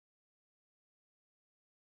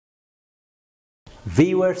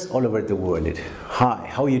Viewers all over the world, hi,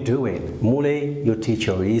 how are you doing? Mule, your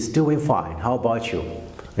teacher, is doing fine. How about you?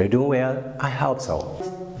 Are you doing well? I hope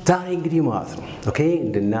so. ዛሬ እንግዲህ ማለት ነው ኦኬ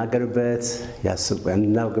እንድናገርበት ያስበ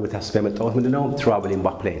የመጣሁት ምንድነው traveling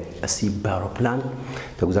by plane እስቲ በአውሮፕላን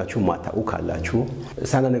ተጉዛችሁ ማታውቁ ካላችሁ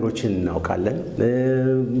ሳና ነገሮችን እናውቃለን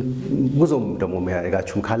ጉዞም ደግሞ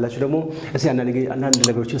የሚያደርጋችሁም ካላችሁ ደግሞ እስቲ አንዳንድ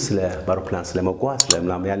ነገሮችን ስለ በአውሮፕላን ስለመጓዝ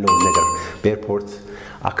ስለምናም ያለው ነገር በኤርፖርት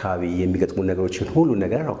አካባቢ የሚገጥሙ ነገሮችን ሁሉ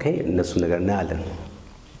ነገር ኦኬ እነሱ ነገር እናያለን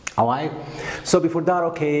Alright, so before that,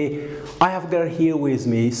 okay, I have got here with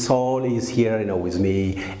me, Saul is here, with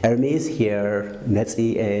me, Ermi is here,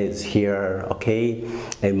 Netzi is here, okay,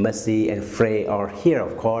 and Messi and Frey are here,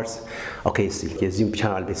 of course. Okay, see, Zoom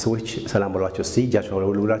channel, switch, salam alaikum, see,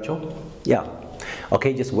 yeah.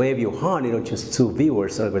 Okay, just wave your hand, just two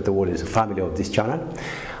viewers over the world is a family of this channel.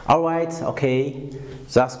 Alright, okay.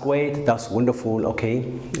 That's great, that's wonderful, okay.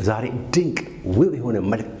 Zari dink, we're gonna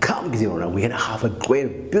have a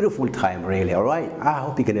great, beautiful time, really, alright? I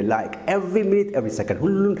hope you're gonna like every minute, every second.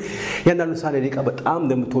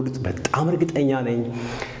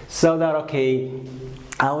 So that, okay,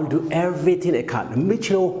 I will do everything I can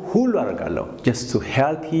just to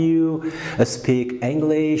help you speak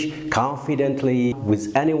English confidently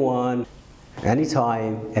with anyone,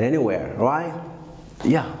 anytime, and anywhere, right?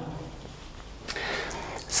 Yeah.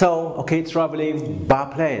 So, okay, traveling by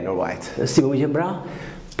plane, alright. See what we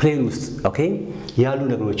plane with, okay? Yalu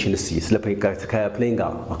negociation see, plane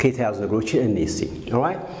go, okay, tells negotiation and see,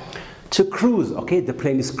 alright? To cruise, okay, the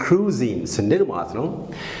plane is cruising, so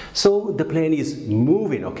the plane is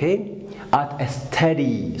moving, okay, at a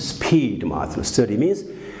steady speed, steady means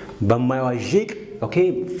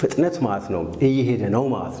okay, fitness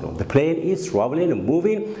the plane is traveling and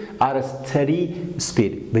moving at a steady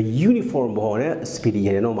speed. The uniform speed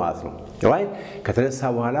right?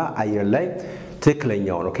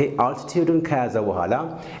 Okay, altitude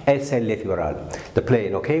the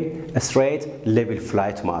plane, okay, a straight level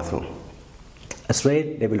flight a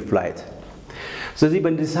straight level flight. So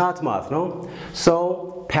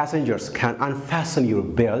so passengers can unfasten your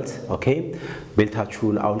belt, okay? You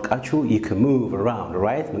can move around,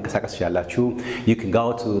 right? You can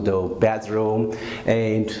go to the bathroom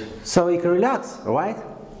and so you can relax, right?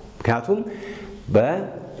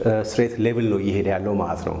 But straight level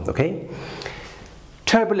okay?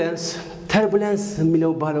 Turbulence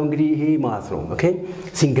okay?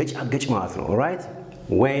 Right?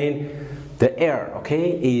 When the air,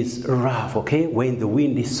 okay, is rough, okay? When the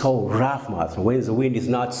wind is so rough, when the wind is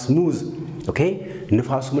not smooth, okay?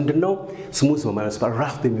 Smooth, but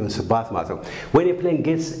rough, when a plane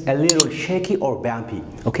gets a little shaky or bumpy,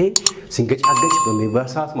 okay? So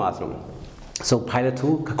pilot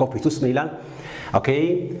 2, copy 2,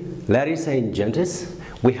 okay? Ladies and gents,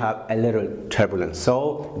 we have a little turbulence.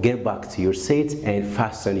 So get back to your seat and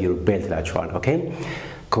fasten your belt, okay?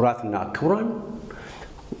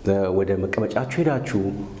 ወደ መቀመጫችሁ ሄዳችሁ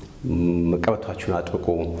መቀበታችሁን አጥብቁ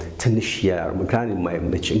ትንሽ የምክራን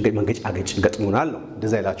መንገጫገጭ ገጥሞናል ነው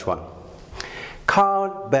እንደዛ ይላችኋል call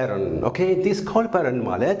button okay this call button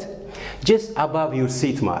ማለት just above your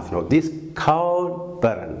seat ማለት ነው this call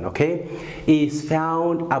button okay is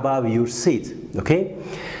found above your seat okay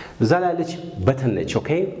እዛ ላይ ያለች በተን ነች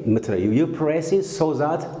okay you press it so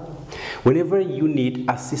that whenever you need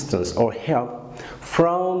assistance or help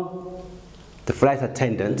from the flight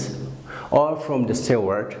attendant or from the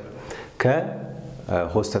steward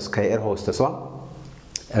hostess air hostess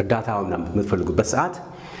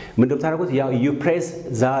you press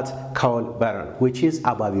that call button which is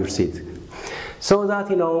above your seat so that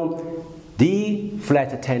the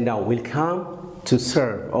flight attendant will come to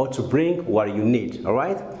serve or to bring what you need, all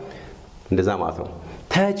right?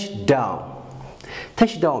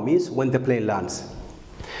 Touchdown means when the plane lands.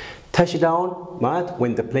 Touchdown,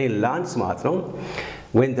 when the plane lands,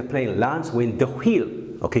 when the plane lands, when the wheel,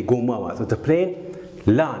 okay, the plane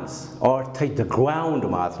lands or touch the ground,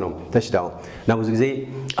 touchdown. Now we say,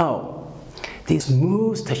 oh, this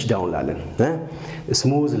smooth touchdown,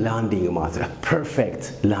 smooth landing,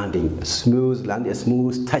 perfect landing, smooth landing,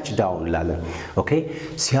 smooth touchdown, okay.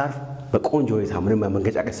 Okay,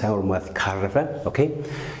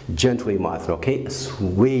 gently okay,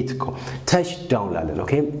 sweet touchdown,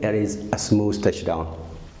 okay, it is a smooth touchdown.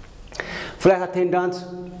 Flight attendant,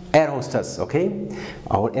 air hostess, okay,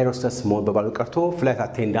 our air hostess more flight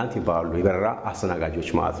attendant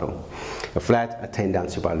flight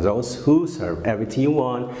attendants those who serve everything you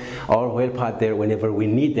want or help out there whenever we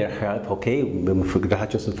need their help, okay,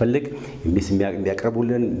 flight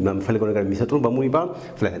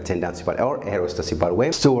attendants or air hostess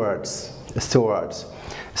stewards, stewards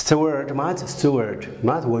steward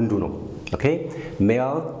ማለት ወንዱ ነው okay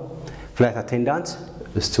male flight attendant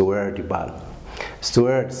steward ይባላል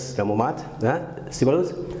stewards ደግሞ ማለት ሲባሉት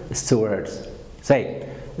stewards say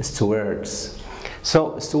stewards so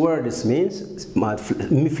stewards means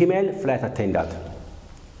female flight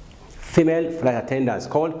attendant is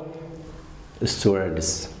called stewards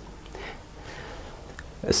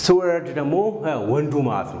steward ደግሞ ወንዱ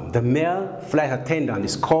ማለት ነው the male flight attendant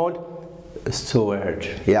is called steward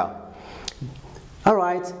yeah all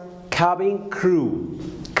right cabin crew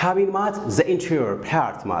cabin ማለት the interior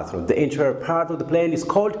part ማለት ነው the interior part of the plane is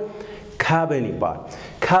called cabin ይባላል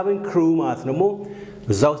cabin crew ማለት ደግሞ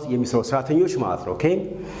እዛው የሚሰሩ ሰራተኞች ማለት ነው okay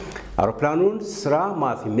አውሮፕላኑን ስራ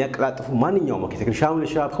ማለት የሚያቀላጥፉ ማንኛውም ቴክኒሻን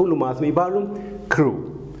ለሻፕ ሁሉ ማለት ነው ይባሉ crew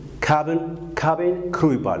cabin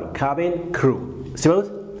crew ይባላል cabin crew Steward,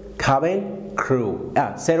 cabin crew.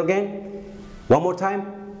 Say it again. One more time.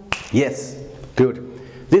 Yes. Good.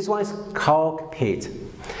 This one is cockpit.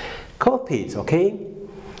 Cockpit, okay?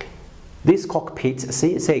 This cockpit,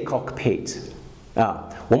 say cockpit.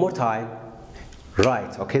 One more time.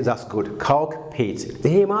 Right, okay, that's good. Cockpit.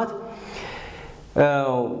 Here, Matt.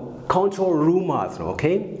 Control room,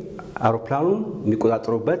 okay? Aeroplane,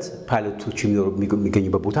 የሚቆጣጠሩበት ፓይለቶች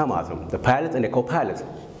የሚገኙበት ቦታ ማለት ነው. The pilot and the co-pilot.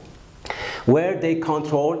 Where they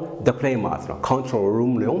control the plane ማለት ነው control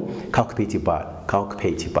room ነው cockpit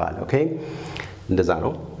ይባላል okay እንደዛ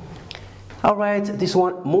ነው all right this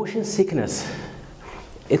one motion sickness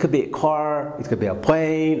it could be a car it could be a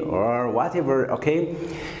plane or whatever okay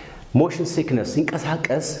motion sickness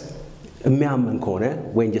ሲንቀሳቀስ የሚያመን ከሆነ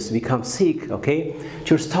when just become sick okay to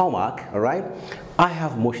your stomach all right I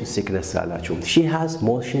have motion sickness አላችሁ she has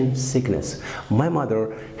motion sickness my mother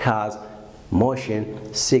has motion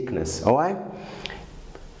sickness all right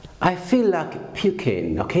I feel like puking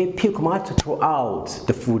okay puke ማለት to throw out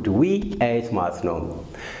the food we ate ማለት ነው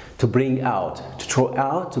to bring out to throw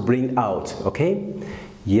out to bring out okay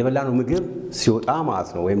የበላነው ምግብ ሲወጣ ማለት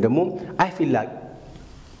ነው ወይም ደግሞ I feel like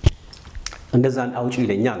እንደዛን አውጪ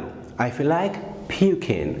ይለኛል ነው I feel like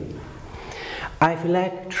puking I feel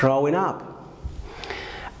like throwing up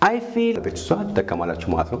I feel በትሷ ተጠቀማላችሁ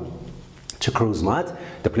ማለት ነው to cruise mat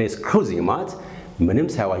the place cruising mat ምንም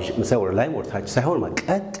ሳይወር ላይ ወርታች ሳይሆን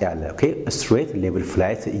ማቀጥ ያለ okay a straight level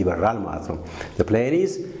flight ይበራል ማለት ነው the plane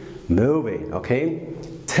is moving okay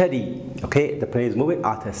steady okay the plane is moving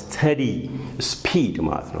at a steady speed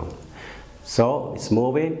ማለት ነው so it's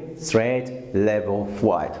moving straight level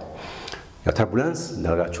flight ያው turbulence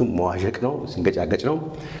እንዳጋችሁ መዋዠቅ ነው ሲንገጫገጭ ነው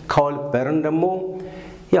call burn ደግሞ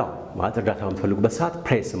ያው ማለት እርዳታ የምትፈልጉበት ሰዓት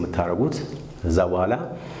ፕሬስ የምታረጉት እዛ በኋላ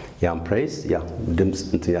ያም ፕሬስ ያ ድምጽ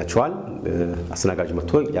እንትያቸዋል አስተናጋጅ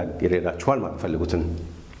መጥቶ ይረዳቸዋል ማለት ፈልጉትን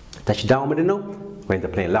touchdown ምንድን ነው when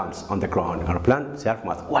the plane lands on the ground airplane ሲያርፍ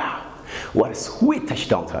ማለት wow what a sweet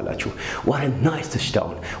touchdown ትላላችሁ what a nice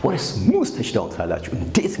touchdown what a smooth touchdown ትላላችሁ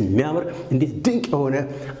እንዴት የሚያምር እንዴት ድንቅ የሆነ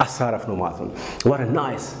አሳረፍ ነው ማለት ነው what a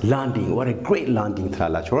nice landing what a great landing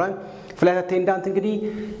ትላላችሁ right flight attendant እንግዲህ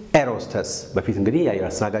air hostess በፊት እንግዲህ የአየር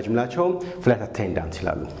አስተናጋጅ ምላቸው flight attendant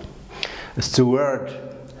ይላሉ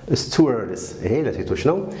stewardess ይሄ ለሴቶች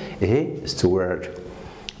ነው ይሄ steward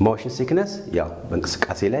motion sickness ያው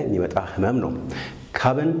በእንቅስቃሴ ላይ የሚመጣ ህመም ነው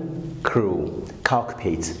cabin crew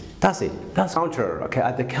cockpit that's it that's counter okay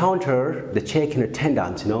at the counter the check-in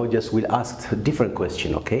attendant just will ask a different question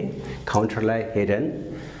okay counter ላይ ሄደን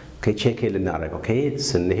okay check-in ልናደርግ okay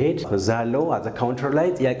ስንሄድ እዛለው at the counter ላይ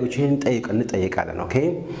ጥያቄዎችን እንጠይቃለን okay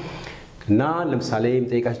Now, ለምሳሌ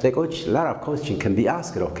የምጠይቃችሁ ጥያቄዎች lot of question can be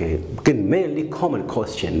asked okay ግን mainly common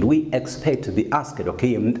question we expect to be asked okay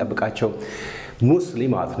የምንጠብቃቸው mostly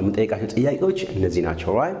ማለት ነው የምጠይቃችሁ ጥያቄዎች እነዚህ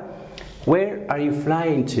ናቸው right where are you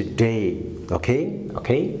flying today okay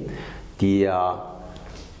the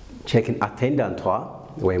check-in attendant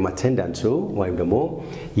ወይም attendant ወይም ደግሞ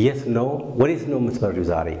የት ነው ወዴት ነው የምትበሪው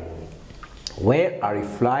ዛሬ where are you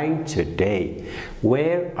flying today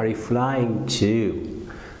where are you flying to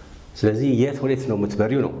ስለዚህ የት ወዴት ነው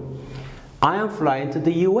የምትበሪው ነው I am flying to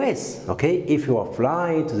the US okay if you are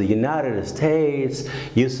flying to the United States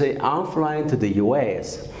you say I'm flying to the US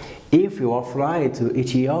if you are flying to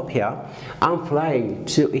Ethiopia I'm flying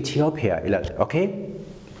to Ethiopia okay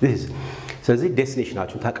this is ስለዚህ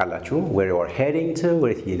ዴስቲኔሽናችሁን ታውቃላችሁ where you are heading to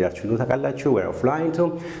ወዴት እየሄዳችሁ ነው ታውቃላችሁ where you are flying to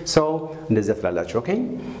so እንደዚህ ትላላችሁ okay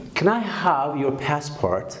can I have your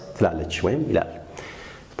passport ትላለች ወይም ይላል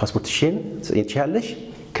ፓስፖርትሽን ትያለሽ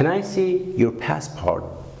Can I see your passport?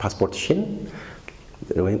 Passportሽን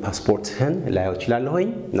ወይም ፓስፖርትህን ላየው እችላለሁኝ?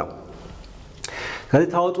 No. ከዚህ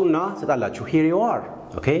ታወጡና ሰጣላችሁ here you are.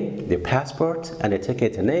 Okay? The passport and the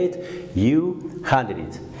ticket in it you handed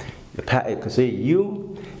it. You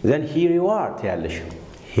then here you are ትያለሽ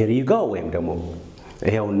here you go ወይም ደግሞ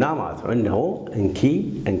ይሄውና ማለት ነው እነሆ እንኪ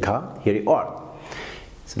እንካ here you are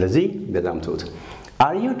ስለዚህ በጣም ትውት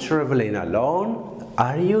are you traveling alone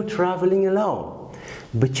are you traveling alone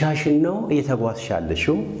ብቻሽን ነው እየተጓዝሽ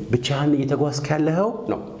ያለሽው ብቻህን እየተጓዝክ ያለኸው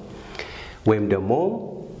ነው ወይም ደግሞ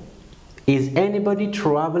is anybody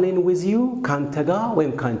traveling with you ካንተ ጋር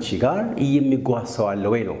ወይም ካንቺ ጋር የሚጓዝ ሰው አለ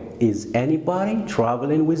ወይ ነው is anybody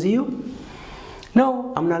traveling with you no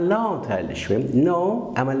I'm not alone ትያለሽ ወይም no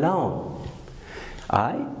I'm alone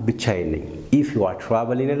አይ ብቻዬን ነኝ if you are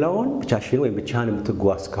traveling alone ብቻሽን ወይም ብቻህን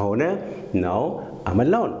የምትጓዝ ከሆነ no I'm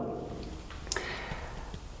alone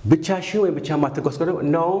ብቻሽን ወይም ብቻህን የማትጓዝ ከሆነ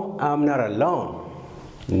no I'm not alone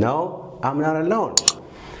no I'm not alone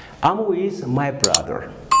I'm with my brother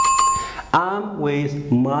I'm with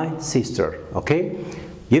my sister okay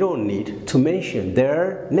you don't need to mention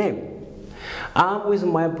their name I'm with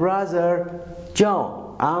my brother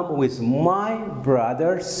John I'm with my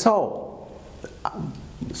brother Saul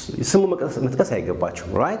ስሙ መጥቀስ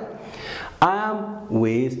አይገባችሁም right I'm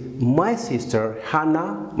with my sister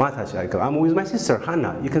Hannah I'm with my sister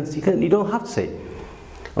Hannah you don't have to say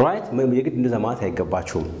right የግድ እንደዛ ማለት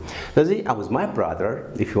አይገባችሁም ስለዚህ I'm with my brother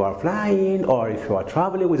if you are flying or if you are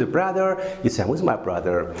traveling with a brother you say I'm with my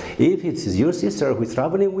brother if it is your sister who is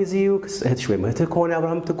traveling with you እህትሽ ወይም እህትህ ከሆነ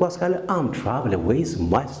አብረህ የምትጓዝ ካለ I'm traveling with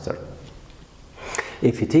my sister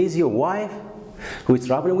if it is your wife who is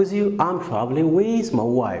traveling with you I'm traveling with my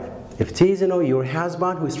wife if it is your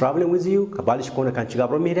husband who is traveling with you ከባልሽ ከሆነ ካንቺ ጋር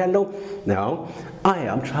አብሮ መሄድ ያለው now I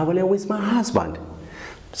am traveling with my husband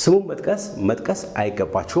ስሙን መጥቀስ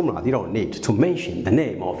አይገባችሁም ማለት you don't need to mention the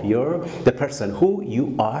name of the person who you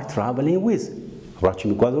are traveling with አብራችሁ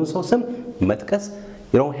የሚጓዘውን ሰው ስም መጥቀስ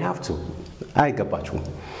you don't have to አይገባችሁም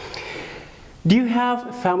do you have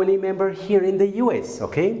family member here in the US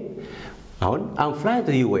okay አሁን I'm flying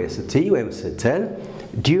to the US ወይም ስትል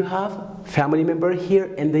do you have family member here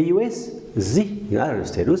in the US እዚህ ዩናይትድ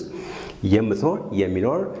ስቴትስ ውስጥ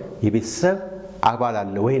የሚኖር የቤተሰብ አባል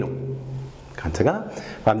አለ ወይ ነው ካንተ ጋር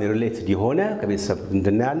family related የሆነ ከቤተሰብ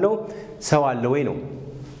እንደና ያለው ሰው አለ ወይ ነው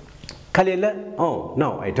ከሌለ oh no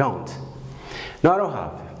I don't no I don't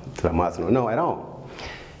have ማለት ነው no I don't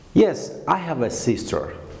yes I have a sister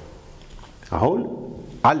አሁን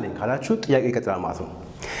አለኝ ካላችሁ ጥያቄ ይቀጥላል ማለት ነው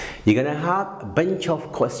you're going to have a bunch of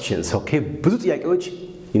questions okay ብዙ ጥያቄዎች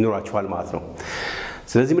ይኖራችኋል ማለት ነው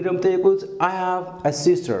ስለዚህ ምንድነው የምትጠይቁት I have a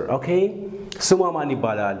sister okay ስሟ ማን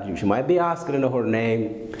ይባላል you might be asking her name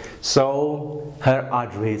so her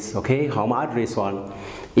address okay home address one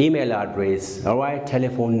email address all right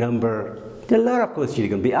telephone number a lot of questions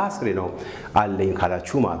you can be asking አለኝ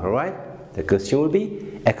ካላችሁ ማለት ነው right the question will be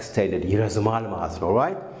extended ይረዝማል ማለት ነው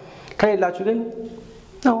right ከሌላችሁ ግን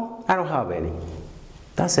no I don't have any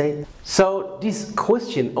that's it so this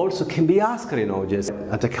question also can be asked just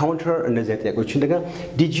at the counter እንደዚህ ጥያቄዎች እንደገና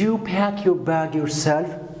did you pack your bag yourself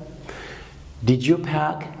did you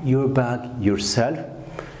pack your bag yourself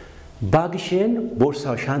bagሽን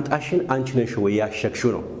ቦርሳው ሻንጣሽን አንቺ ነሽ ወይ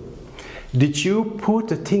ያሸክሽው ነው did you put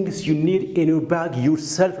the things you need in your bag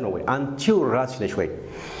yourself ነው ወይ አንቺው ራስሽ ነሽ ወይ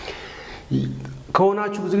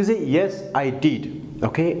ከሆናችሁ ብዙ ጊዜ yes I did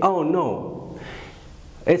okay oh no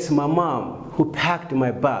it's my mom who packed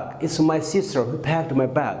my bag it's my sister who packed my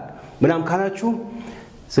bag ምናም ካላችሁ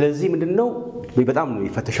ስለዚህ ምንድነው በጣም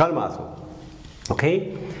ይፈተሻል ማለት ነው okay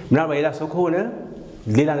ምናልባት ሌላ ሰው ከሆነ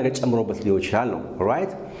ሌላ ነገር ጨምሮበት ሊሆን ይችላል ነው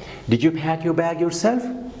right did you pack your bag yourself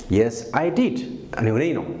yes I did እኔ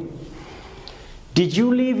ሆነኝ ነው did you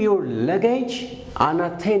leave your luggage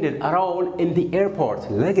unattended at all in the airport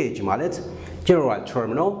luggage ማለት general term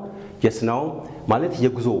ነው yes no ማለት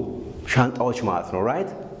የጉዞ ሻንጣዎች ማለት ነው right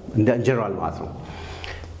እንደ general ማለት ነው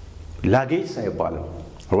luggage አይባልም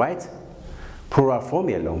right plural form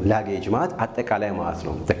የለውም luggage ማለት አጠቃላይ ማለት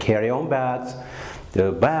ነው the carry on bags the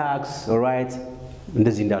bags all right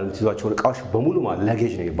እንደዚህ እንዳሉ ትይዟቸው እቃዎች በሙሉ ማለት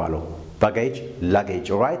luggage ነው የሚባለው baggage luggage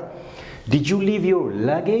all right did you leave your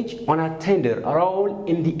luggage unattended at all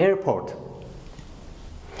in the airport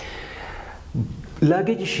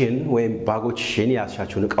luggage-ሽን ወይም ባጎችሽን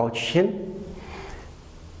ያሻቸውን እቃዎችሽን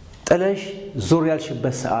ጥለሽ ዞር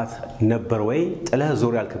ያልሽበት ሰዓት ነበር ወይ ጥለህ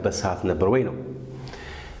ዞር ያልክበት ሰዓት ነበር ወይ ነው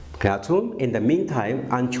ምክንያቱም in the meantime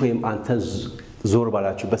አንቺ ወይም አንተ ዞር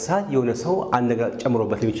ባላችሁበት ሰዓት የሆነ ሰው አንደጋ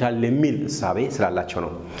ጨምሮበት ሊሆን ይችላል ለሚል ሐሳቤ ስላላቸው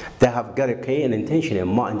ነው they have got an intention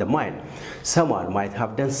in the mind someone might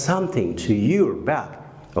have done something to your bag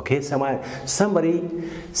okay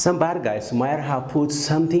some bad guys might have put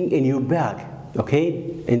something in your bag okay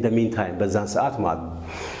in the meantime በዛን ሰዓት ማለት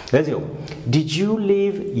ለዚህ ነው did you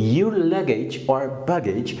leave your luggage or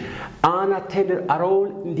baggage unattended at all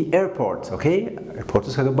in the airport okay airport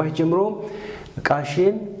ውስጥ ከገባሽ ጀምሮ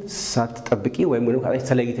እቃሽን ሳትጠብቂ ወይም ካለሽ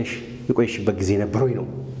ተለይተሽ የቆየሽበት ጊዜ ነበር ወይ ነው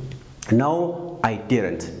no I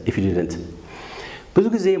didn't if you didn't ብዙ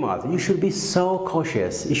ጊዜ ማለት you should be so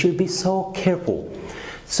cautious you should be so careful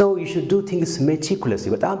so you should do things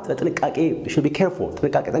meticulously በጣም ጥንቃቄ you should be careful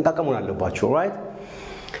ጥንቃቄ መሆን አለባችሁ right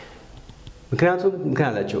ምክንያቱም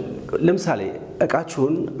ለምሳሌ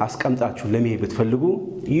እቃችሁን አስቀምጣችሁ ለመሄድ ብትፈልጉ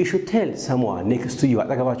you should tell someone next to you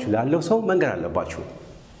አጠገባችሁ ላለው ሰው መንገር አለባችሁ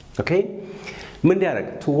okay ምን ያደርግ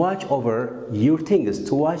to watch over your things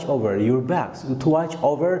to watch over your bags to watch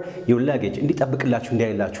over your luggage እንዲጠብቅላችሁ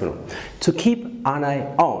እንዲያይላችሁ ነው to keep an eye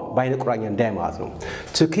on ባይነ ቁራኛ እንዳይ ማለት ነው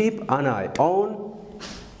to keep an eye on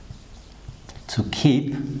to keep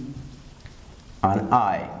an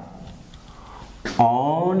eye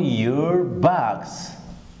on your bags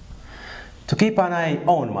to keep an eye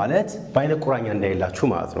on ማለት ባይነ ቁራኛ እንዳይላችሁ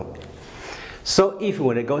ማለት ነው so if you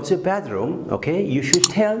want to go to the bathroom okay you should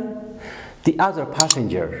tell the other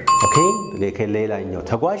passenger okay ሌላኛው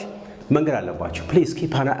ተጓዥ መንገር አለባችሁ please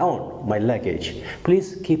keep an eye on my luggage please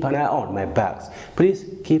keep an eye on my bags please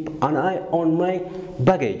keep an eye on my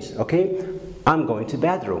baggage okay I'm going to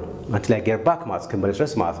bathroom until I get back ማለት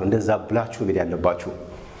ከመለስ ማለት ነው እንደዛ ብላችሁ እንግዲህ ያለባችሁ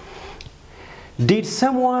did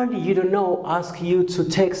someone you don't know ask you to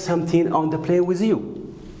take something on the plane with you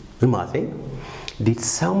ማለት did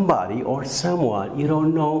somebody or someone you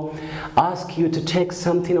don't know ask you to take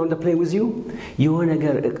something on the plane with you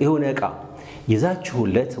የሆነ እቃ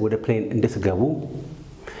ይዛችሁለት ወደ ፕሌን እንድትገቡ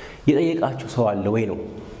የጠየቃችሁ ሰው አለ ወይ ነው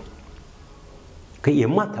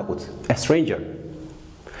የማታውቁት a stranger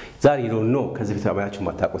that you don't know ከዚህ በፊት አባያችሁ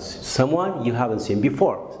ማታውቁት someone you haven't seen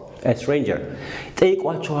before a stranger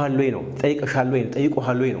ጠይቋችኋል ወይ ነው ጠይቀሻል ወይ ነው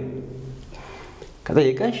ጠይቆሃል ወይ ነው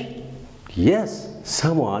ከጠየቀሽ yes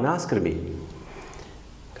someone asked me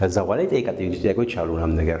ከዛ በኋላ ጥያቄዎች አሉ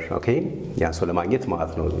ምናምን ነገር ኦኬ ያ ሰው ለማግኘት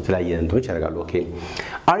ማለት ነው የተለያየ እንትኖች ያደርጋሉ ኦኬ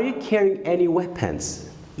are you carrying any weapons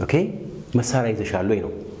ኦኬ መሳሪያ ይዘሻል ወይ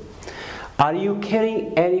ነው are you carrying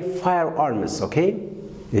any firearms ኦኬ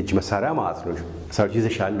እጅ መሳሪያ ማለት ነው መሳሪያ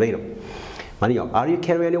ይዘሻል ወይ ነው ማንኛው are you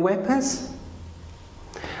carrying any weapons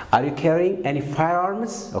are you carrying any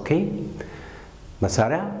firearms ኦኬ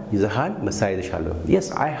መሳሪያ ይዘሃል መሳሪያ ይዘሻል yes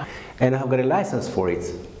I and I have got a license for it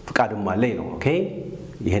ፍቃድም አለኝ ነው ኦኬ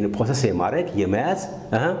ይሄን ፕሮሰስ የማድረግ የመያዝ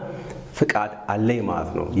ፍቃድ አለኝ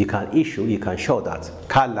ማለት ነው you can issue you can show that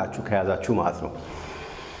ካላችሁ ከያዛችሁ ማለት ነው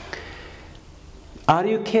are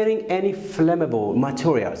you carrying any flammable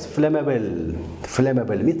materials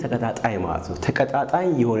flammable means ተቀጣጣይ ማለት ነው ተቀጣጣይ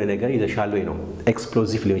የሆነ ነገር ይዘሻል ወይ ነው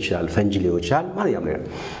explosive ሊሆን ይችላል ፈንጂ ሊሆን ይችላል ማለት ነው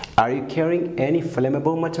are you carrying any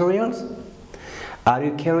flammable materials are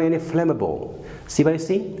you carrying any flammable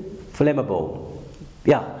see flammable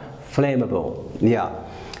yeah flammable yeah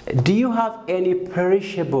do you have any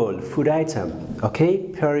perishable food item okay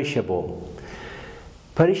perishable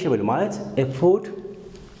ማለት a food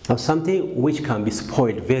or something which can be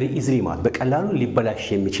spoiled very easily ማለት በቀላሉ ሊበላሽ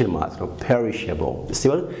የሚችል ማለት ነው perishable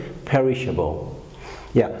still perishable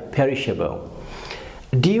yeah perishable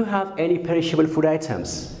do you have any perishable food items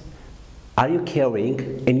are you carrying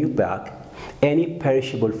in your bag any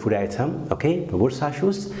perishable food item okay በቦርሳሽ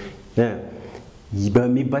ውስጥ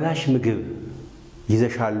በሚበላሽ ምግብ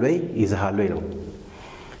ይዘሻል ወይ ነው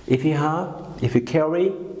if you carry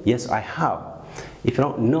yes I have if you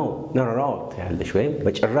don't no not at all ያለሽ ወይ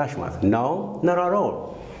በጭራሽ ማለት no not at all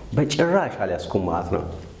በጭራሽ አልያዝኩም ማለት ነው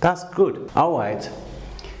that's good all right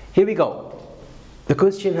here we go the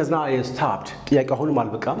question has not yet stopped ጥያቄው አሁንም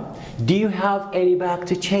አልበቃም do you have any bag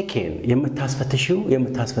to check in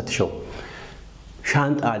የምታስፈትሽው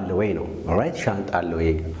ሻንጣ አለ ወይ ነው all right ሻንጣ አለ ወይ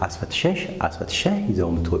አስፈትሸሽ ይዘው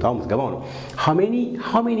የምትወጣው ምትገባው ነው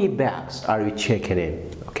how many bags are you checking in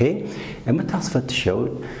okay የምታስፈትሸው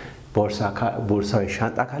ቦርሳው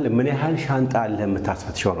ሻንጣ ካለ ምን ያህል ሻንጣ አለ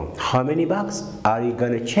የምታስፈትሸው ነው how many bags are you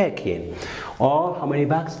going to check in or how many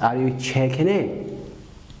bags are you checking in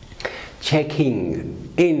checking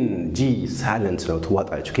in G silent ነው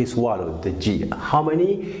ትዋጣለች okay swallow the G how many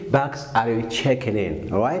bags are you checking in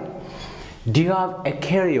all right do you have a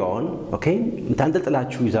carry-on okay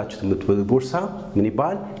እንታንጠላችሁ ይዛችሁት የምትወጡ ቦርሳ ምን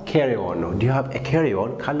ይባል carry-on ነው do you have a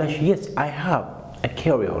carry-on ካላሽ yes I have a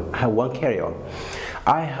carry-on I have one carry-on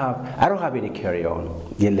I don't have any carry-on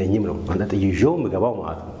የለኝም ነው አንተ ይዤው ምገባው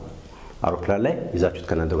ማለት ነው አውሮፕላን ላይ ይዛችሁት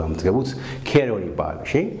ከናንተ ጋር የምትገቡት carry-on ይባላል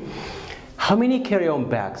እሺ how many carry-on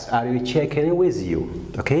bags are you checking in with you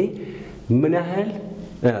okay ምን ያህል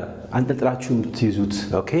አንጠልጥላችሁ የምትይዙት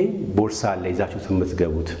okay ቦርሳ ላይ ይዛችሁት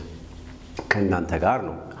የምትገቡት ከእናንተ ጋር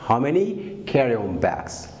ነው how many carry-on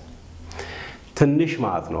bags ትንሽ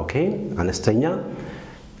ማለት ነው ኦኬ አነስተኛ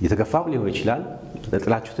የተገፋም ሊሆን ይችላል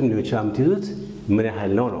ለጥላችሁትም ሊሆን ይችላል የምትይዙት ምን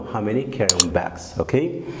ያህል ነው how many carry-on bags ኦኬ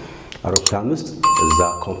አውሮፕላን ውስጥ እዛ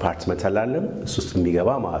ኮምፓርትመንት አላለም እሱ ውስጥ የሚገባ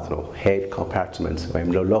ማለት ነው ሄድ ኮምፓርትመንት ወይም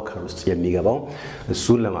ሎከር ውስጥ የሚገባው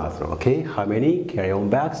እሱን ለማለት ነው ኦኬ how many carry-on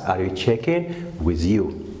bags are you checking with you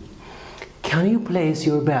can you place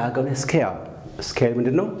your bag on a scale scale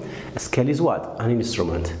ምንድነው scale is what an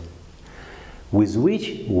instrument with which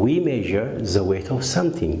we measure the weight of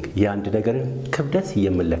something የአንድ ነገርን ክብደት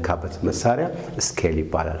የምንለካበት መሳሪያ scale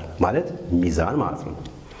ይባላል ማለት ሚዛን ማለት ነው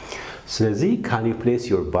ስለዚህ can you place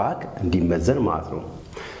your bag እንዲመዘን ማለት ነው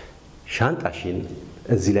ሻንጣሽን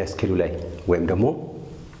እዚህ ላይ ስኬሉ ላይ ወይም ደግሞ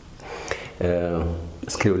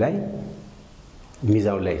ስኬሉ ላይ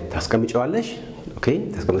ሚዛኑ ላይ ታስቀምጪዋለሽ ኦኬ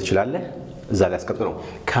ታስቀምጥ ይችላልህ እዛ ላይ አስቀምጥ ነው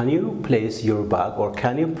can you place your bag or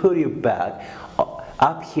can you put your bag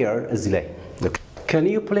up here እዚህ ላይ can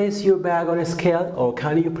you place your bag on a scale or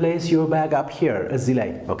can you place your bag up here እዚህ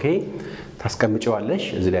ላይ ኦኬ ታስቀምጪዋለሽ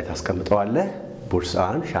እዚህ ላይ ታስቀምጠዋለህ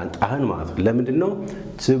ቦርሳን ሻንጣህን ማለት ነው ለምንድነው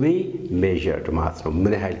to be measured ማለት ነው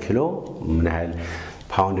ምን ያህል ኪሎ ምን ያህል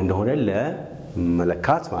ፓውንድ እንደሆነ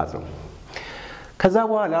ለመለካት ማለት ነው ከዛ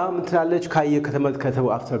በኋላ ምን ትላለች ካየ ከተመለከተው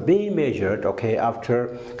after being measured okay after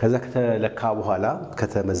ከዛ ከተለካ በኋላ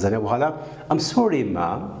ከተመዘነ በኋላ I'm sorry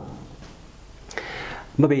ma'am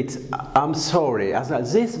መቤት I'm sorry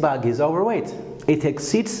this bag is overweight it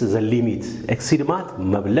exceeds the limit exceed ማለት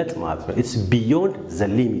መብለጥ ማለት ነው it's beyond the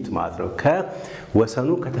limit ማለት ነው ከወሰኑ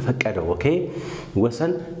ከተፈቀደው ኦኬ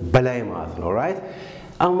ወሰን በላይ ማለት ነው right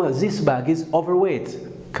this bag is overweight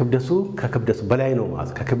ክብደቱ ከክብደቱ በላይ ነው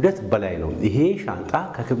ማለት ከክብደት በላይ ነው ይሄ ሻንጣ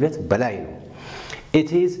ከክብደት በላይ ነው it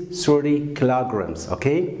is 30 kilograms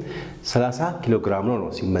okay 30 ኪሎግራም ነው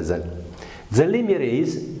ሲመዘን the limit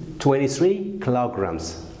is 23 kilograms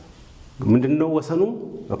ምንድነው ወሰኑ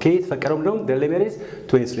ኦኬ ተፈቀረው ነው the limit is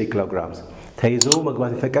 23 kilograms ተይዞ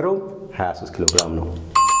መግባት የተፈቀረው 23 ኪሎግራም ነው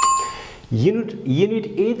you need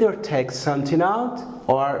either take something out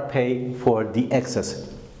or pay for the excess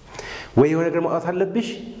ወይ የሆነ ነገር ማውጣት አለብሽ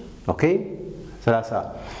ኦኬ 30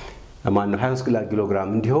 ማን 23 ኪሎግራም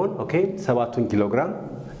እንዲሆን ኦኬ 7 ኪሎግራም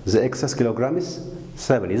the excess kilogram is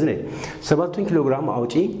 7 isn't it 7 ኪሎግራም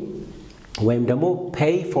አውጪ ወይም ደግሞ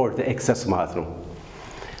pay for the excess ማለት ነው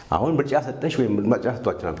አሁን ምርጫ ሰጠሽ ወይ ምርጫ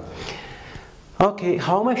ሰጥቷችኋል okay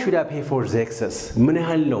how much should I pay for the excess ምን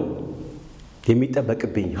ያህል ነው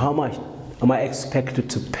የሚጠበቅብኝ how much am I expected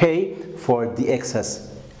to pay for the excess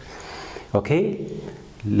okay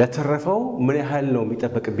ለተረፈው ምን ያህል ነው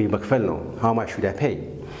የሚጠበቅብኝ መክፈል ነው how much should I pay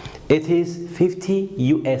it is 50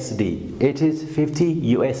 USD it is 50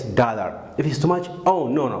 US dollar if it's too much oh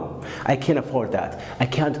no I can't afford that I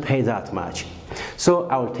can't pay that much so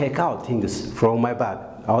I will take out things from my bag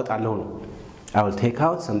out alone I will take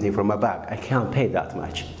out something from my bag I can't pay that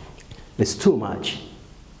much it's too much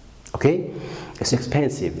okay it's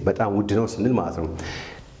expensive በጣም ውድ ነው ስንል ማለት ነው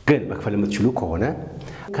ግን መክፈል የምትችሉ ከሆነ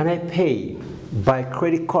can I pay by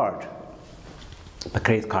credit card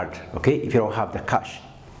በክሬዲት ካርድ okay if you don't have the cash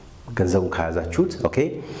ገንዘቡን ካያዛችሁት okay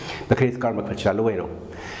በክሬዲት ካርድ መክፈል ይችላል ወይ ነው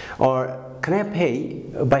or can I pay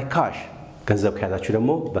by cash ገንዘብ ካያዛችሁ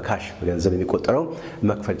ደግሞ በካሽ በገንዘብ የሚቆጠረው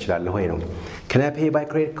መክፈል ይችላል ወይ ነው can I pay by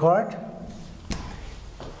credit card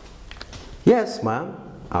yes ma'am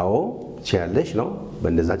አዎ ይችላልሽ ነው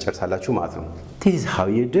በእንደዛ ጨርሳላችሁ ማለት ነው this is how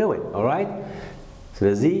you do it all right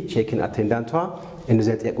ስለዚህ ቼክ ኢን አቴንዳንቷ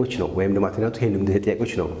እንደዚህ ጥያቄዎች ነው ወይም ደግሞ አቴንዳንቱ ይሄን እንደዚህ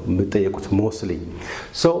ጥያቄዎች ነው የምትጠየቁት mostly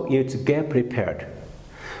so you need to get prepared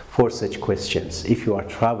for such questions if you are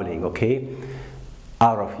traveling okay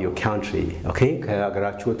out of your country okay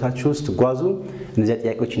ከሀገራችሁ ወጣችሁ ውስጥ ጓዙ እንደዚህ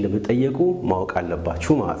ጥያቄዎች እንደምትጠየቁ ማወቅ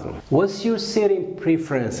አለባችሁ ማለት ነው what's your seating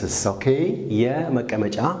preferences okay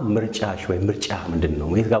የመቀመጫ ምርጫሽ ወይ ምርጫ ምንድነው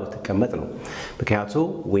የት ጋር ብትቀመጥ ነው ምክንያቱም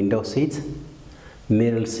window seat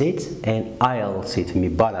middle seat and aisle seat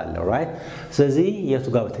የሚባል አለ right ስለዚህ የቱ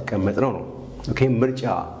ጋር ብትቀመጥ ነው okay ምርጫ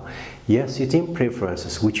yes seating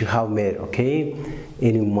preferences which you have made okay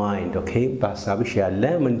in your mind okay በሐሳብሽ ያለ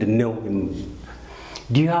ምንድነው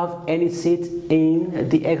do you have any seat in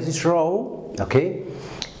the exit row okay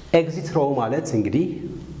exit row ማለት እንግዲህ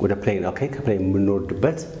ወደ plane okay ከplane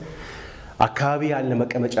የምንወርድበት አካባቢ ያለ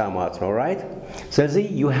መቀመጫ ማለት ነው right ስለዚህ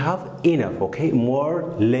you have enough okay more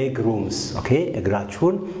leg rooms okay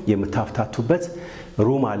እግራችሁን የምታፍታቱበት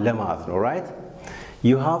room አለ ማለት ነው right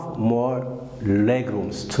you have more leg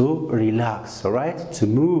rooms to relax all right to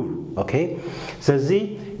move okay ስለዚህ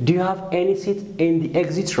do you have any seat in the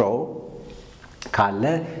exit row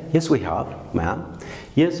Kale, yes we have, ma'am.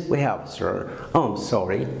 Yes we have, sir. Oh, I'm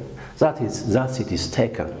sorry. That seat is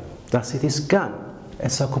taken. that seat is gone.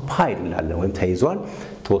 It's occupied እንላለን ወይም ተይዟል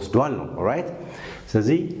ተወስዷል ነው alright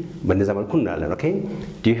ስለዚህ በእነዛ መልኩ እንላለን okay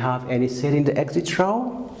do you have any seat in the exit row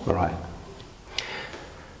alright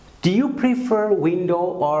do you prefer window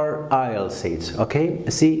or aisle seat okay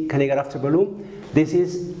see ከኔ ጋር after በሉ this is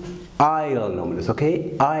aisle ነው ማለት okay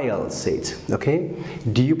aisle seat okay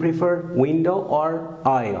do you prefer window or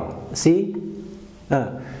aisle see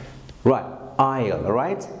right aisle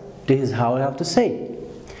right this is how I have to say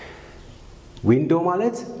window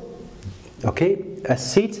ማለት okay a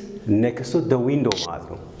seat next to the window ማለት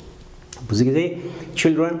ነው ብዙ ጊዜ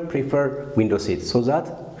children prefer window seat so that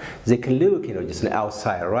they can look just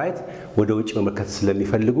outside right ወደ ውጭ መመልከት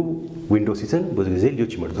ስለሚፈልጉ window seaትን ብዙ ጊዜ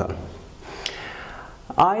ልጆች ይመርጣሉ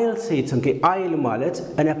aisle seat okay aisle ማለት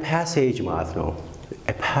a passage ማለት ነው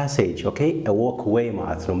a passage okay a walkway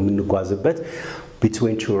ማለት ነው የምንጓዝበት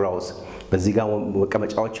between two rows በዚህ ጋር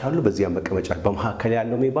መቀመጫዎች አሉ በዚህ ጋር መቀመጫ በመሐከለ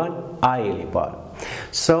ያለው የሚባል aisle ይባላል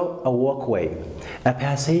so a walkway a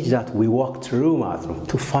passage that we walk through ማለት ነው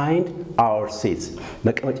to find our seats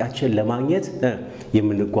መቀመጫችን ለማግኘት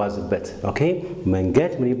የምንጓዝበት okay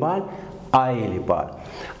መንገድ ምን ይባላል aisle ይባላል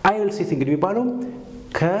aisle seat እንግዲህ የሚባለው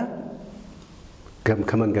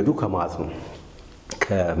ከመንገዱ ከማለት ነው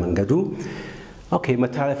ከመንገዱ okay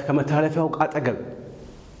ከመታለፊያው አጠገብ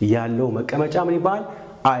ያለው መቀመጫ ምን ይባላል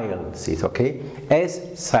aisle seat okay s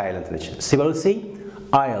silent symbol c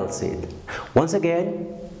aisle seat once again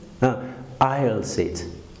aisle seat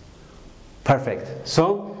perfect so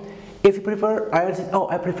if you prefer aisle seat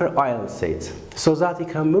I prefer aisle seat so that you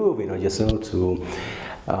can move to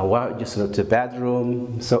the bedroom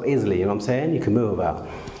so easily you know what I'm saying you can move out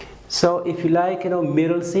so if you like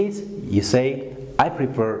middle seat you say I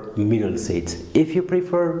prefer middle seat. If you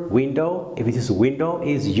prefer window, if it is window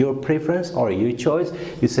is your preference or your choice,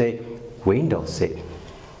 you say window seat.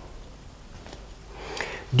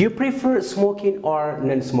 Do you prefer smoking or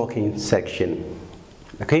non-smoking section?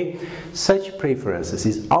 Okay, such preferences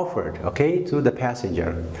is offered, okay, to the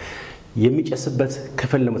passenger. የሚጨስበት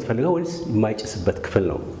ክፍል ነው የምትፈልገው ወይስ የማይጨስበት ክፍል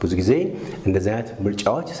ነው? ብዙ ጊዜ እንደዚህ አይነት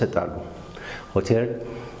ምርጫዎች ይሰጣሉ። ሆቴል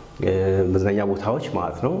መዝናኛ ቦታዎች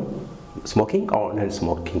ማለት ነው smoking or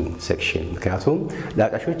non-smoking section ምክንያቱም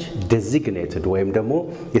ለአጫሾች designated ወይም ደግሞ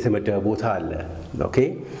የተመደበ ቦታ አለ ኦኬ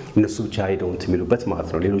እነሱ ብቻ ሄደው እንትሚሉበት ማለት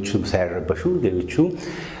ነው ሌሎቹ ሳይረበሹ ሌሎቹ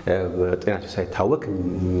ጤናቸው ሳይታወቅ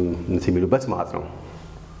እንትሚሉበት ማለት ነው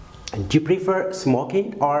do you prefer smoking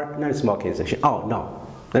or non-smoking section oh no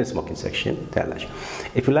non-smoking section ታላሽ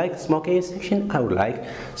if you like smoking section I would like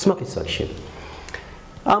smoking section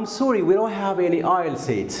I'm sorry we don't have any aisle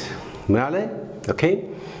seats ምናለ okay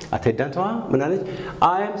attendantዋ ምን አለች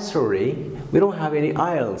I am sorry we don't have any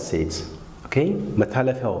aisle seats okay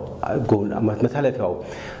መታለፊያው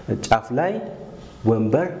ጫፍ ላይ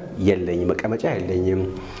ወንበር የለኝም መቀመጫ የለኝም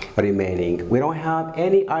remaining we don't have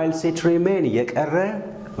any aisle seat remaining የቀረ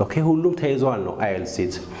okay ሁሉም ተይዟል ነው aisle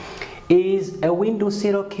seat is a window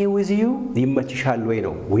seat okay with you ይመችሻል ወይ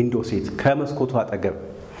ነው window seat ከመስኮቱ አጠገብ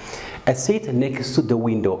a seat next to the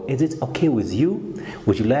window is it okay with you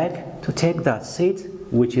would you like to take that seat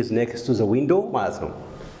which is next to the window ማለት ነው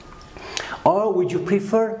or would you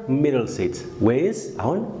prefer middle seat with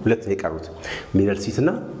አሁን ሁለት ነው የቀሩት middle seat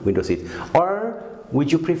እና window seat or would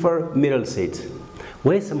you prefer middle seat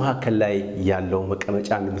ወይስ መሐከል ላይ ያለው መቀመጫ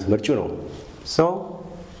እንደምትመርጪው ነው so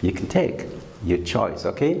you can take your choice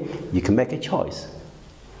okay you can make a choice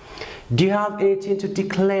do you have anything to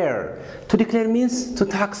declare means to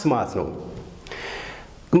tax ማለት ነው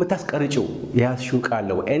የምታስቀርጪው ያስሹ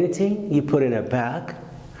ቃለው anything you put in a bag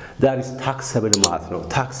that is taxable ማለት ነው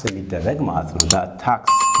tax የሚደረግ ማለት ነው that tax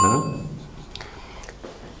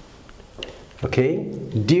okay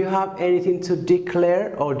do you have anything to declare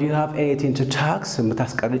or do you have anything to tax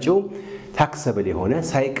የምታስቀርጪው taxable የሆነ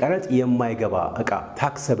ሳይቀረጥ የማይገባ እቃ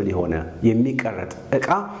taxable የሆነ የሚቀረጥ እቃ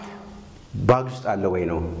ባግ ውስጥ አለ ወይ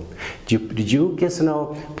ነው did you guess no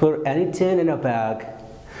put anything in a bag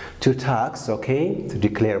to tax okay to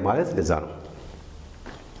declare ማለት ለዛ ነው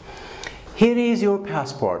here is your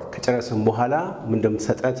passport ከጨረስን በኋላ ምን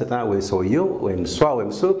እንደምትሰጠን ወይ ሰውየው ወይ እሷ ወይ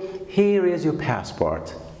እሱ here is your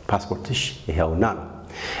passportሽ ይሄውና ነው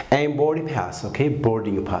and boarding pass okay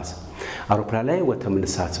boarding pass አውሮፕላን ላይ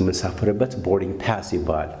ወተምንሳፈርበት boarding pass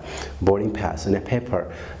ይባላል boarding pass እና paper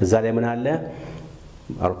እዛ ላይ ምን አለ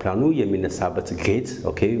አውሮፕላኑ የሚነሳበት ጌት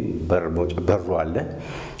ኦኬ በሩ አለ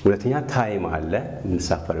ሁለተኛ ታይም አለ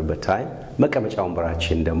የምንሳፈርበት ታይም መቀመጫው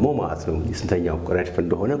ወንበራችን ደግሞ ማለት ነው የስንተኛው ረድፍ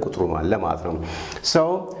እንደሆነ ቁጥሩ አለ ማለት ነው so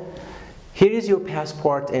here is your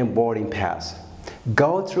passport and boarding pass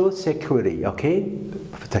go through security okay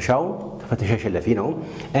ተፈተሸለፊ ነው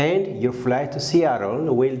and your flight to Seattle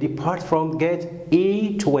will depart from gate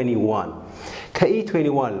E21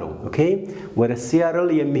 ከE21 ነው ኦኬ ወደ ሲያትል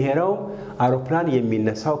የሚሄደው አውሮፕላን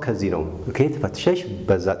የሚነሳው ከዚህ ነው ኦኬ ተፈተሸሽ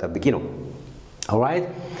በዛ ጠብቂ ነው alright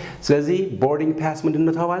ስለዚህ boarding pass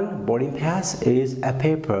ምንድነው ተባልን boarding pass is a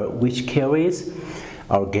paper which carries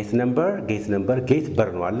our gate number gate በር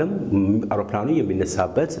ነው አለም አውሮፕላኑ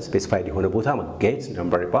የሚነሳበት ስፔሲፋይድ የሆነ ቦታ gate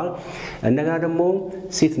number ይባል እንደገና ደግሞ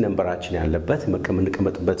seat numberአችን ያለበት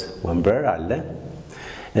መቀመጥበት ወንበር አለ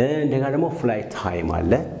እንደገና ደግሞ flight time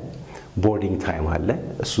አለ boarding time አለ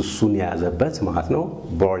እሱን ያዘበት ማለት ነው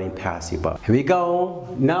boarding pass ይባል here we go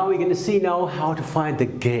now we're going to see now how to find the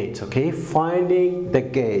gate okay finding the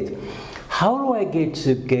gate how do I get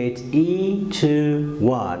to gate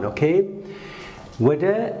E21 okay ወደ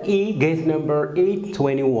E gate number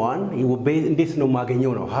E21 it will be እንዴት ነው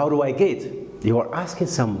ማገኘው ነው how do I get you are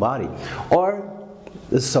asking somebody or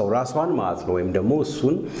so ራስዋን ማለት ነው ወይም ደግሞ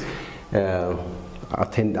እሱን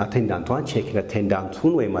attendant checking attendant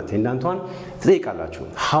ወይም attendant ትጠይቃላችሁ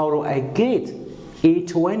how do I get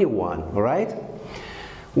E21 all right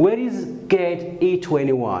where is gate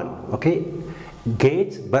E21 okay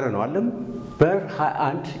gate በር ነው አይደል በር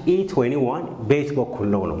 21 E21 ቤት በኩል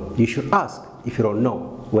ነው you should ask if you don't know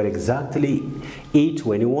where exactly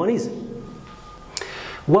E21 is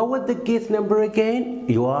what was the gate number again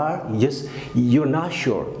you're not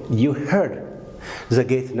sure you heard the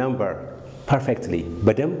gate number perfectly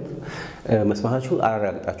በደንብ መስማታችሁ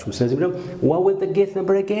አረጋግጣችሁ ስለዚህ ብለም what was the gate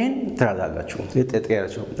number again ተራዳላችሁ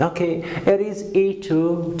ተጠያያችሁ okay it is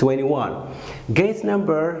E221 gate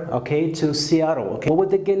number okay to Seattle okay what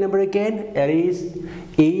was the gate number again it is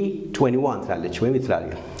E21 ትላለች ወይም ይትላል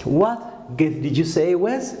what gate did you say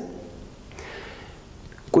was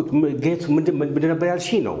gate ምንድን ነበር ያልሽ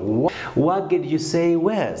ነው what gate did you say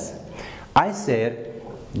was I said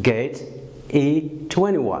gate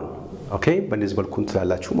E21 okay በእንደዚህ መልኩ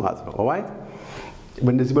እንትላላችሁ ማለት ነው alright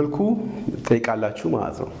በእንደዚህ መልኩ ጠይቃላችሁ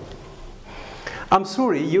ማለት ነው I'm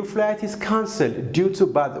sorry your flight is cancelled due to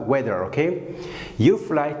bad weather okay your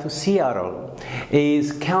flight to Seattle is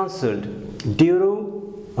cancelled due to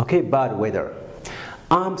okay bad weather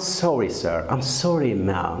I'm sorry sir I'm sorry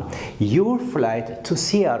ma'am your flight to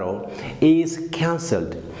Seattle is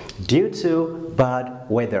cancelled due to bad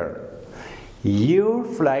weather Your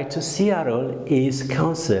flight to Seattle is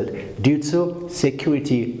cancelled due to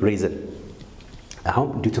security reason.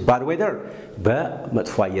 Due to bad weather,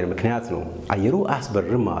 በመጥፎ አየር ምክንያት ነው አየሩ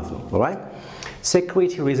አስበርም ማለት ነው alright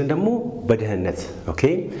security reason ደግሞ በደህንነት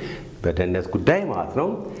okay በደህንነት ጉዳይ ማለት ነው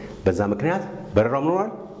በዛ ምክንያት በረራው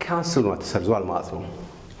ምንዋል ካንስል ነው ተሰርዟል ማለት ነው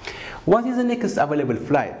what is the next available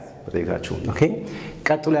flight በጠይቃችሁ okay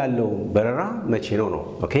ቀጥሎ ያለው በረራ መቼ ነው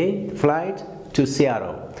okay flight to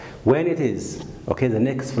Seattle when it is okay the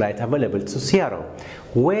next flight available to Seattle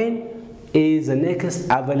when is the next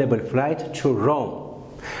available flight to Rome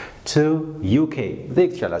to UK they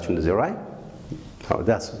chalachu እንደዚህ right oh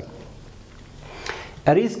that's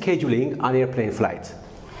rescheduling an airplane flight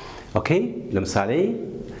okay ለምሳሌ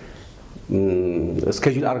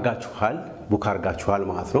schedule አርጋችኋል ቡክ አርጋችኋል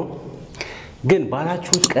ማለት ነው ግን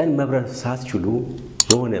ባላችሁት ቀን መብረር ሳትችሉ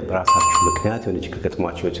የሆነ በራሳችሁ ምክንያት የሆነ ችግር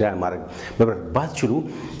ገጥሟችሁ ይችላል ማድረግ መብረር ባትችሉ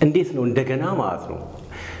እንዴት ነው እንደገና ማለት ነው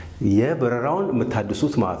የበረራውን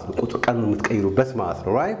የምታድሱት ማለት ነው ቁጥር ቀኑን የምትቀይሩበት ማለት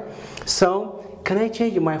ነው right so can I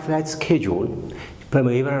change my flight schedule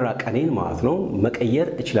በየበረራ ቀኔን ማለት ነው መቀየር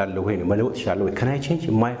እችላለሁ ወይ ነው መለወጥ እችላለሁ ወይ can I change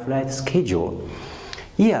my flight schedule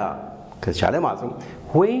yeah ከቻለ ማለት ነው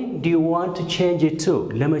when do you want to change it to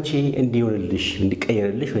ለመቼ እንዲሆንልሽ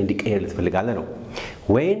እንዲቀየርልሽ ወይ እንዲቀየርልሽ ትፈልጋለህ ነው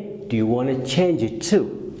when do you want to change it to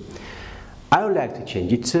I would like to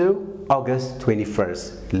change it to August 21st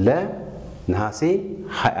ለነሐሴ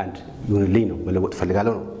 21 ይሁንልኝ ነው መለወጥ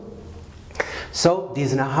ፈልጋለሁ ነው so this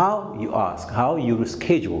is how you ask how you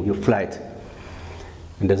reschedule your flight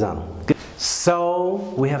እንደዛ ነው so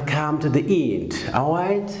we have come to the end all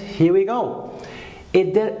right here we go is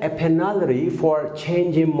there a penalty for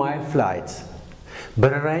changing my flight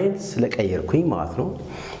በረራዬን ስለቀየርኩኝ ማለት ነው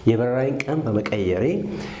የበረራዬን ቀን በመቀየሬ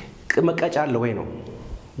መቀጫ አለ ወይ ነው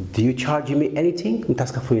do you charge me anything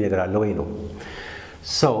እንታስከፍሉኝ ነገር አለ ወይ ነው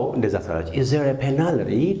so እንደዛ ታላች is there a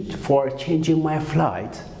penalty for changing my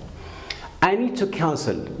flight I need to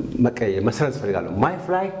cancel መሰረት ፈልጋለሁ my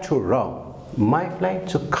flight to Rome my flight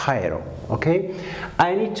to Cairo okay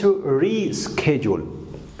I need to reschedule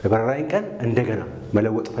በረራዬን ቀን እንደገና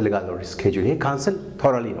መለወጥ ፈልጋለሁ reschedule ይሄ cancel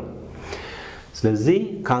totally ነው ስለዚህ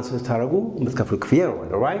cancel ታረጉ የምትከፍሉ ክፍያ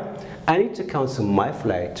ነው right I need to cancel my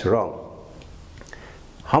flight to Rome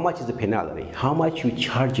how much is the penalty how much you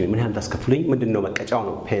charge me ምን ያህል ታስከፍሉኝ ምንድነው መቀጫው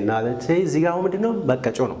ነው penalty እዚህ ጋር ምንድነው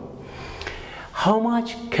መቀጫው ነው how much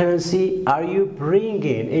currency are you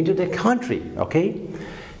bringing into the country? Okay?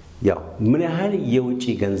 ያው ምን ያህል የውጪ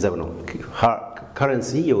ገንዘብ ነው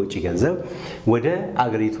currency የውጪ ገንዘብ ወደ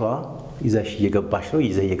አገሪቷ ይዘሽ እየገባሽ ነው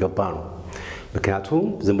ይዘህ እየገባ ነው ምክንያቱም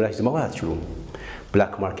ዝም ብላችሁ ዝማዋት አትችሉም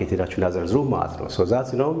black market ሄዳችሁ ላዘርዝሩ ማለት ነው so that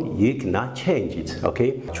you cannot change it okay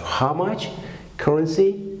how much currency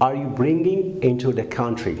are you bringing into the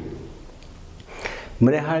country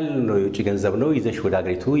ምን ያህል ነው የውጪ ገንዘብ ነው ይዘሽ ወደ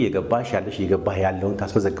አገሪቱ እየገባሽ ያለሽ እየገባህ ያለውን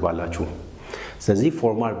ታስመዘግባላችሁ ስለዚህ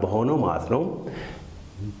ፎርማል በሆነው ማለት ነው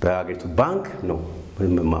በአገሪቱ ባንክ ነው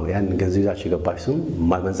ያን ገንዘብ ይዛችሁ እየገባችሁ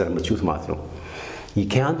ማመንዘር የምትችሉት ማለት ነው you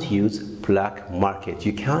can't use black market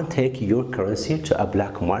you can't take your currency to a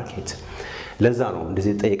black market ለዛ ነው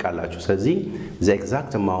እንደዚህ ጠይቃላችሁ ስለዚህ the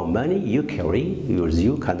exact amount of money you carry yours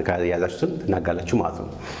you ካንተ ጋር ያዛችሁትን ተናጋላችሁ ማለት ነው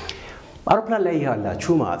አውሮፕላን ላይ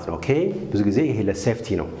ያላችሁ ማለት ነው ኦኬ ብዙ ጊዜ ይሄ ለሴፍቲ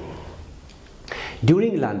ነው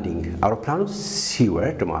during landing አውሮፕላኑ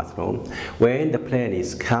ሲወርድ ማለት ነው when the plane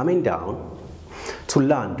is coming down to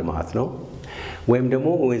land ማለት ነው when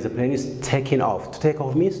the plane is taking off to take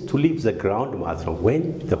off means to leave the ground ማለት ነው when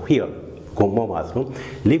the wheel ጎማ ማለት ነው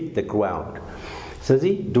leave the ground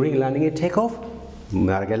ስለዚህ during landing and take off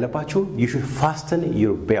ማድረግ ያለባችሁ you should fasten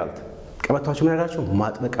your belt ቀበቷችሁ ምን ያደርጋችሁ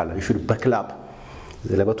ማጥበቅ አለ you should buckle up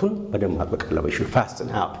ዘለበቱን በደንብ ማጥበቅ አለ you should fasten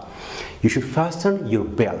up you should fasten your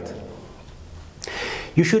belt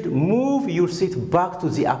you should move your seat back to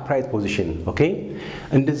the upright position okay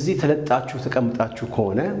እንደዚህ ተለጣችሁ ተቀምጣችሁ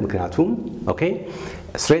ከሆነ ምክንያቱም okay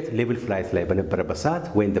straight level flight ላይ በነበረበት ሰዓት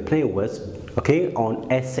when the plane was okay on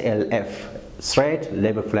SLF straight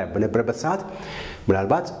level flight በነበረበት ሰዓት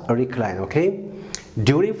ምናልባት recline okay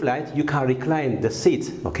during flight you can recline the seat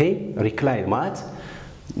okay recline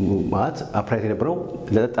ማለት upright የነበረው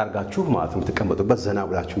ለጠጥ አድርጋችሁ ማለት የምትቀመጡበት ዘና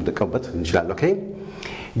ብላችሁ የምትቀመጡበት ይችላል okay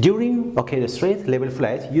during the straight level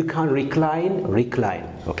flight you can recline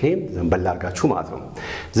okay ዘንበል አድርጋችሁ ማለት ነው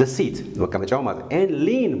the seat መቀመጫው ማለት and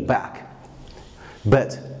lean back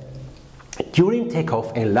but during takeoff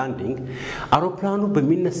and landing አውሮፕላኑ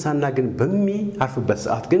በሚነሳና ግን በሚያርፍበት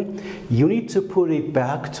ሰዓት ግን you need to put it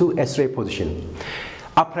back to a straight position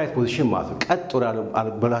upright position ማለት ነው ቀጥ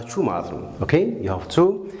ብላችሁ ማለት ነው okay you have to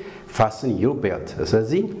fasten your belt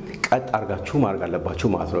ስለዚህ ቀጥ አድርጋችሁ ማድረግ አለባችሁ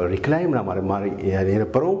ማለት ነው recline ማለት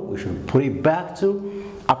የነበረው you should put it back to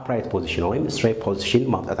upright position or straight position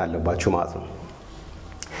ማምጣት አለባችሁ ማለት ነው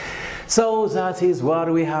so that is what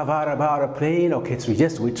we have about a plane okay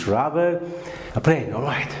we travel a plane all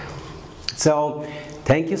right so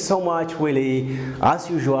thank you so much Willie as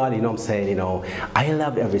usual I'm saying I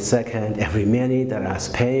loved every second every minute that I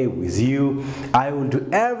spent with you I will do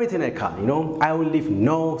everything I can I will leave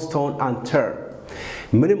no stone unturned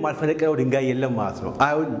ምንም አልፈለቀው ድንጋይ የለም ማለት ነው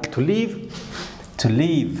I will to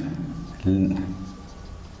leave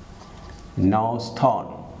no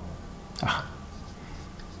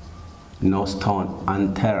stone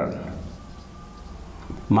unturned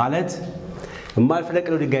ማለት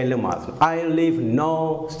የማልፈለቀው ድንጋይ የለም ማለት ነው I leave no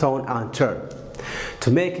stone unturned to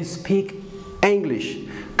make you speak English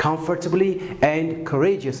comfortably and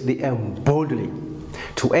courageously and boldly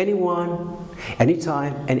to anyone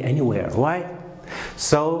anytime and anywhere right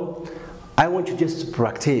so I want you just to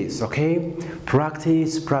practice okay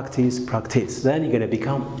practice then you're going to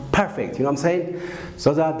become perfect what I'm saying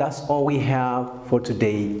so that's all we have for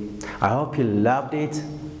today I hope you loved it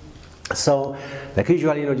so like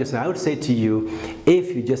usually just I would say to you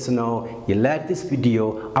if you just you like this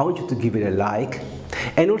video I want you to give it a like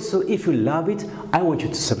and also if you love it I want you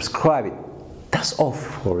to subscribe it that's all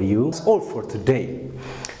for you that's all for today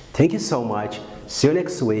thank you so much see you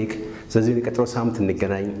next week ስለዚህ ለቀጥሮ ሳምንት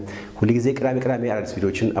እንገናኝ ሁሉ ጊዜ ቅዳሜ አዲስ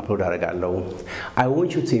ቪዲዮችን አፕሎድ አደርጋለሁ I want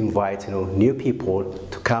you to invite new people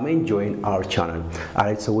to come and join our channel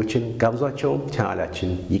አዲስ ሰዎችን ጋብዟቸው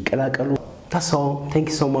ቻናላችን ይቀላቀሉ that's all thank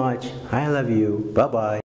you so much I love you bye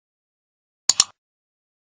bye